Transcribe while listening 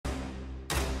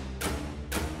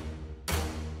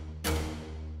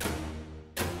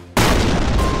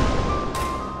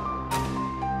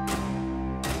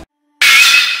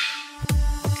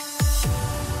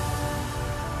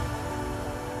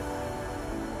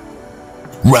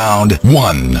Round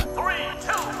 1. 3,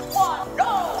 2, 1,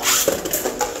 go!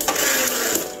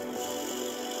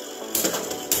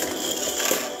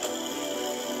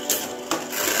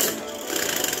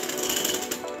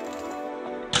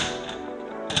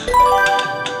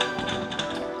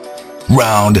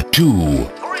 Round 2.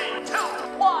 3, 2,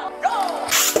 1, go!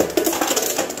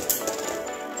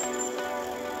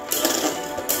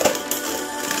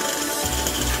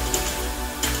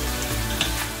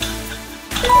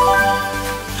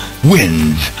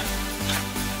 Wins.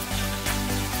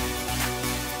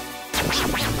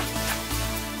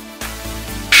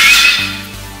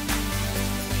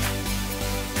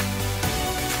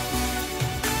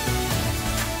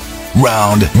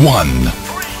 Round 1.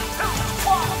 3, 2,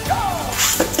 1, go!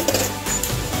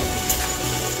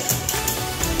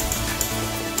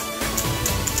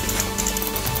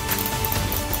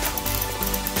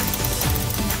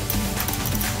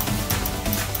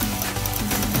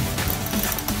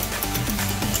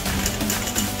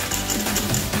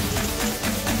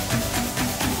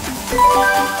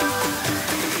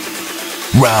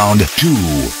 Round 2.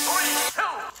 3, 2,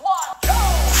 1, go!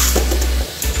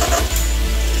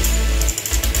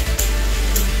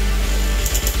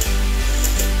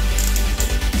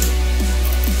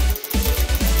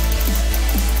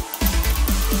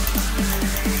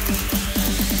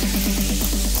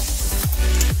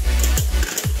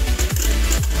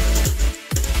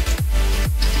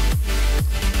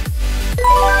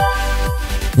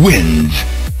 Wins.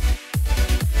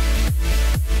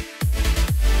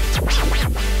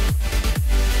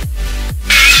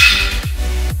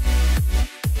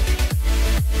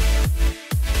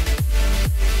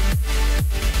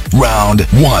 Round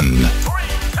 1. 3,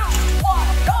 2,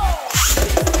 1, go!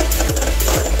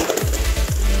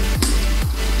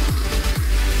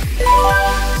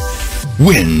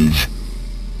 Wins.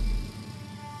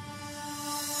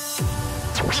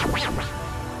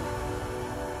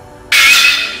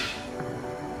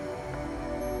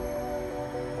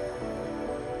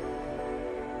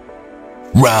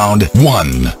 Round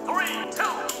 1. 3, 2,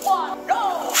 1, go!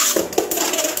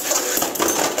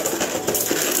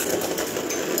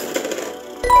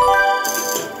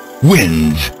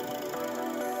 Wins.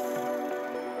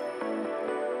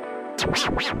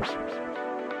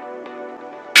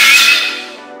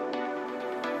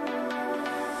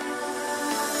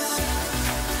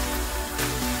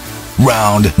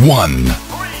 Round 1.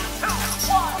 3, 2,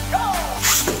 1, go!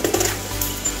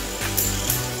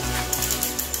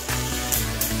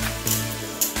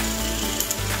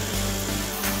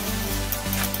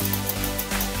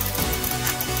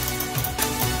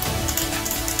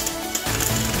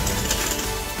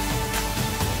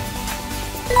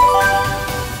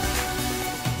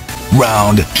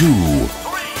 Round 2.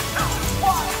 3, 2,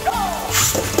 1, go!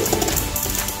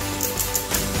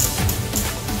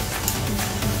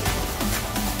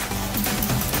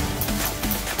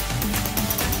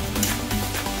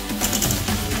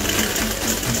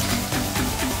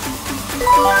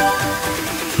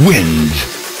 Wins.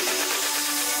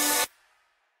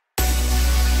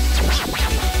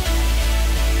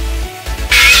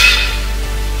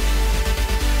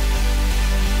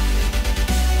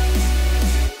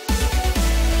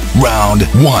 Round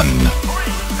 1. 3,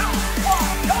 2,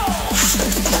 1, go!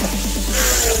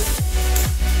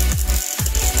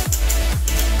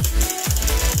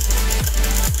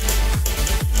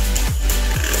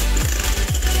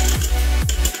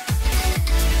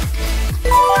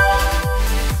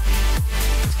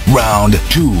 Round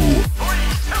 2. 3,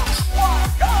 2, 1,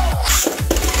 go!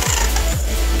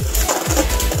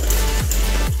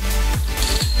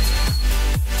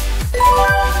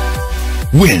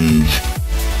 Wins.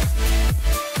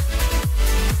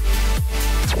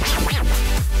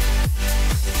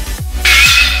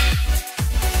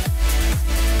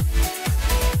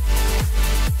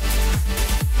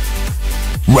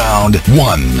 Round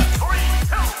 1. 3,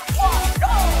 2, 1,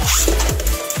 go!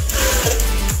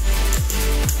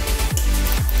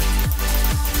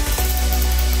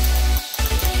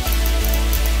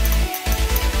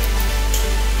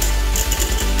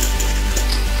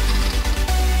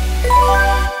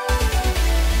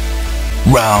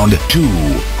 Round 2. 3,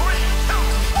 2,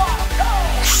 1, go!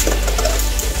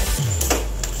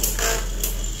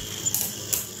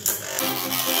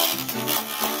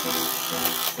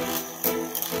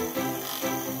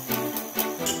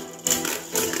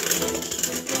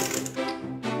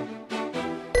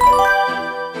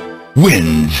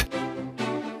 Wins.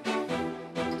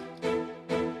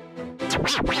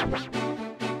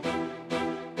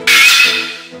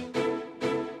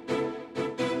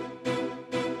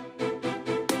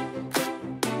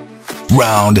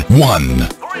 Round 1.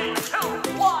 3,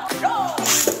 2, 1, go!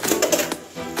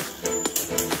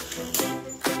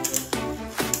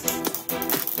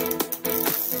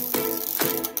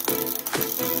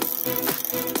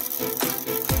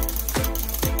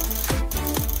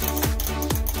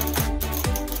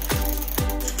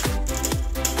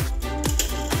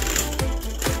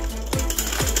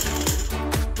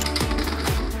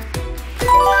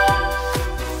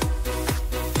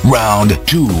 Round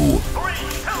 2. 3,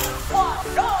 2,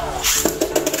 1, go!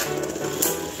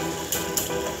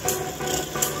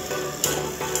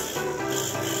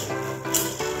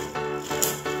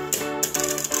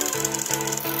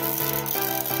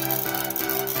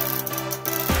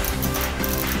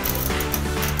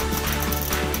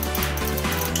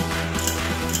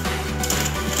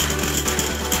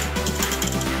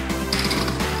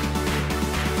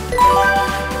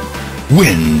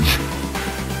 Wins.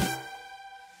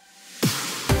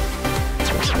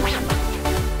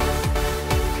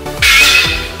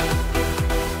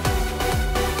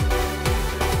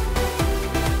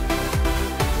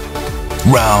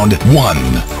 Round 1.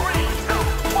 3, 2,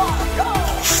 1, go!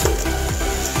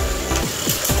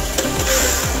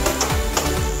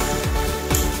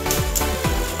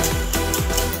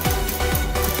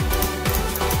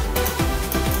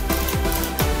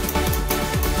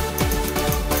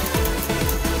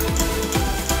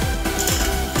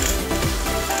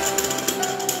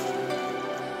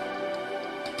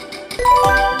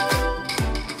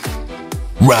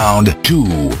 Round 2.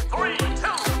 3,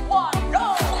 2, 1, go!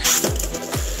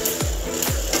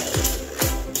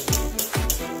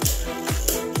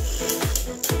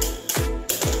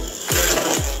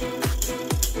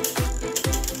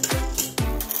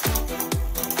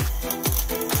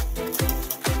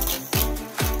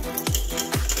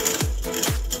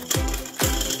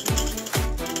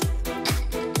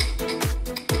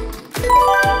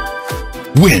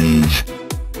 Wins.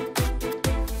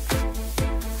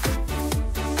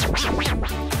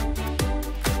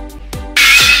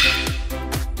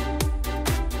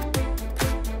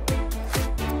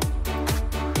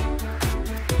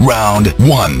 Round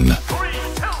 1. 3,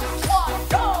 2, 1,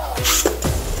 go!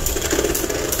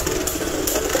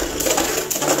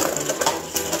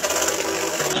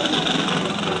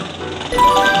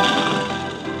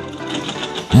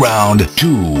 Round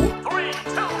 2. 3,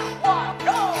 2, 1,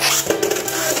 go!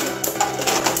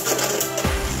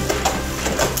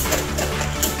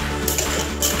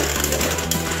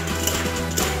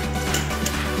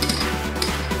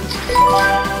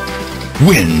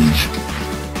 Wins.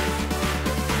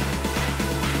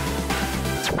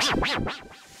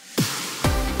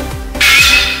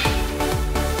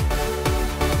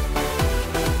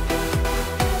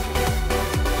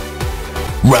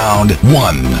 Round 1.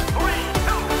 3,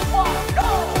 2, 1, go!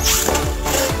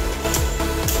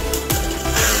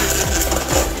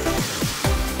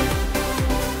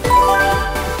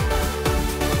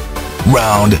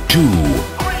 Round 2.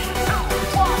 3, 2,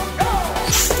 1, go!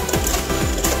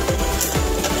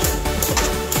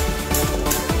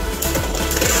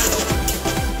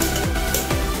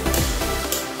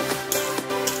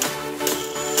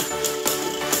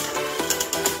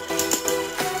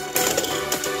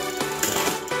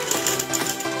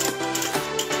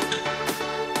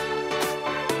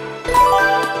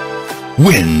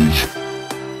 Wins.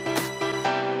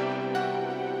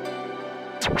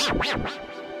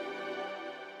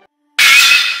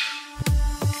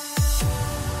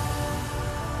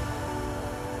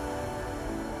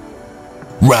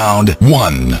 Round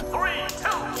 1. 3, 2,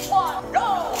 1, go!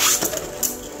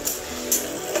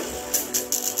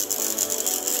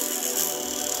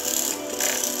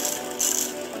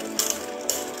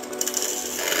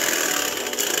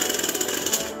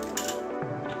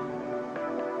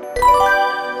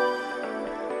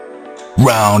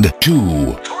 Round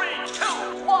 2. 3,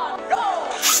 2, 1, go!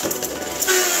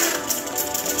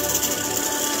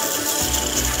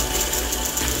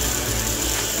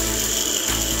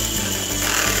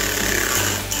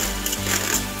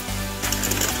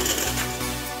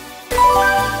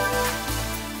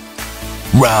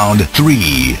 Round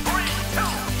 3. 3, 2,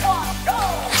 1, go!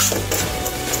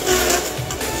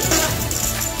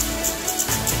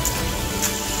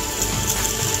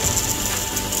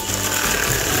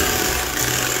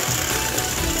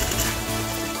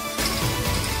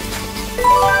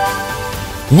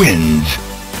 Wins.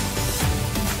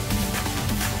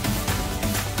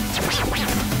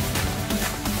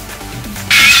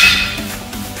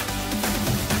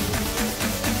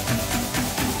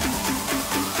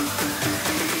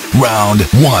 Round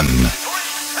 1.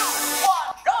 3, 2,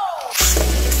 1, go!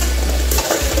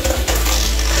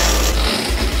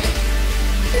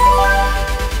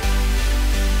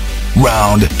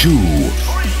 Round 2. 3,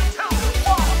 2,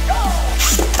 1, go!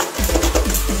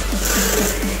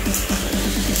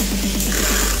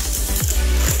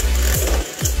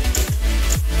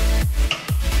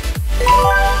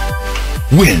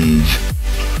 Wins.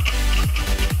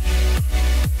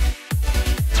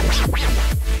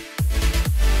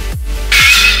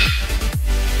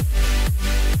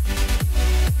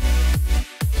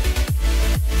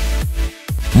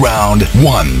 Round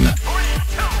 1.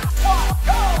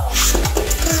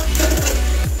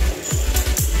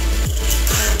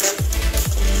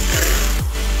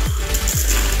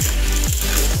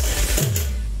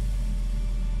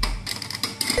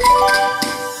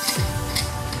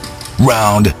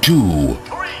 Round 2.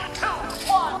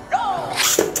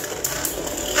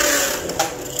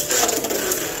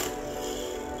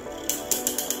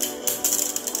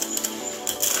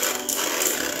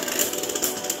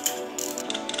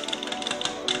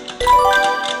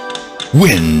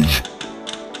 Wins.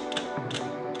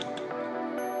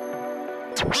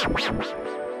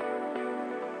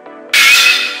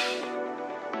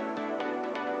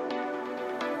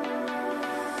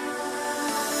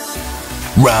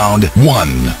 Round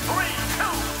 1.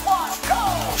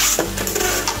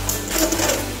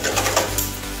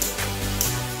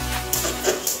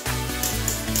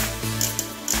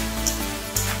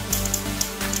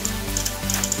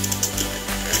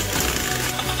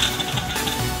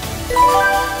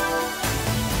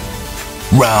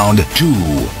 Round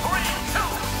 2.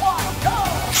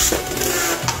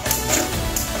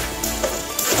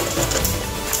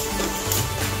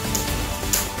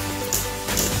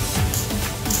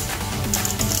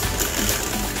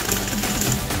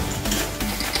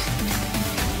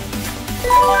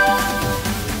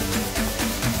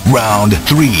 Round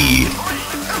 3.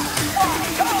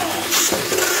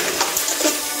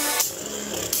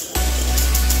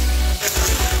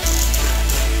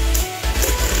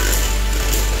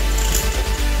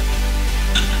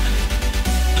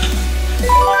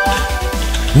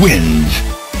 Wins.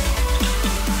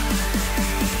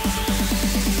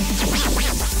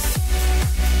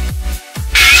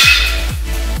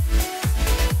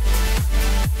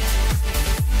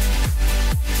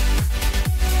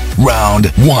 Round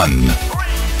 1.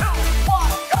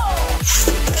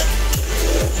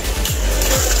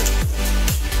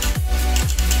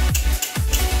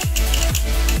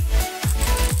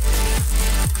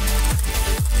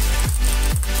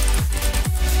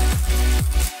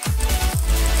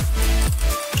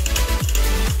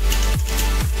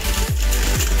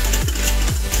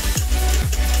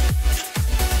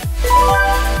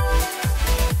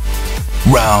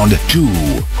 Round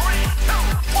 2.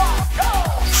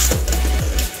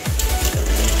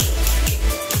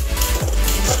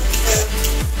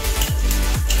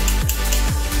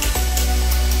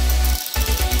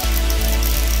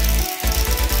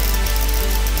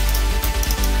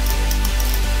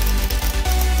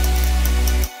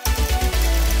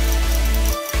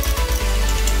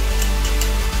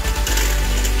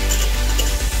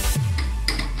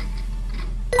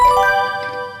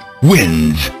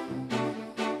 Wins.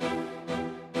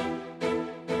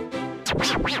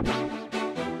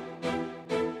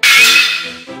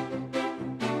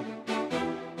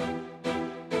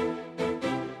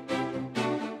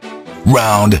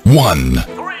 Round 1.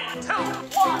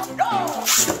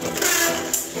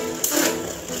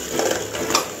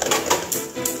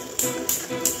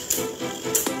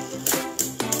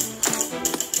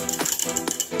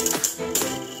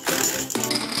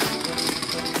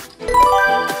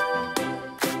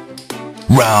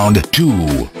 Round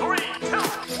 2.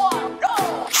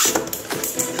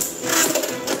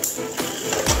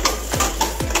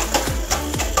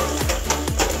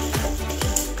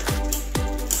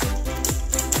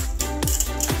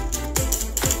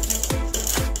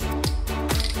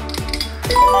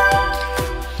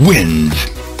 Wins.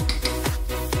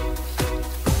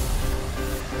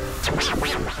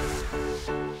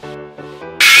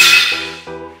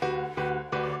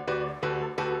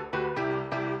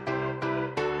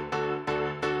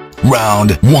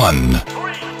 Round 1.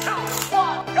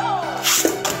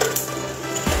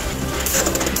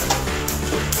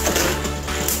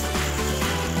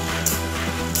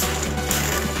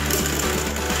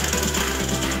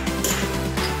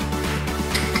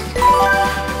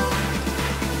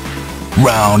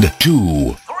 Round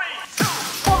 2.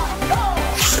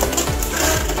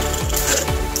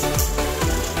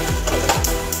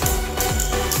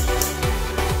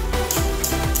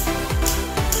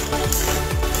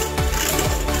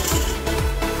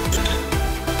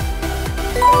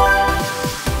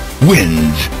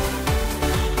 Wins.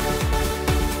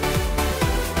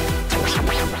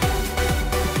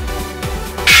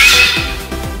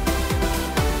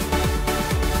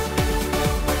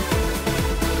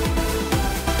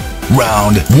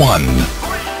 Round 1.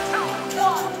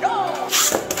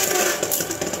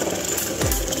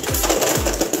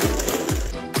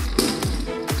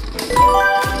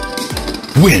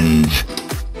 Wins.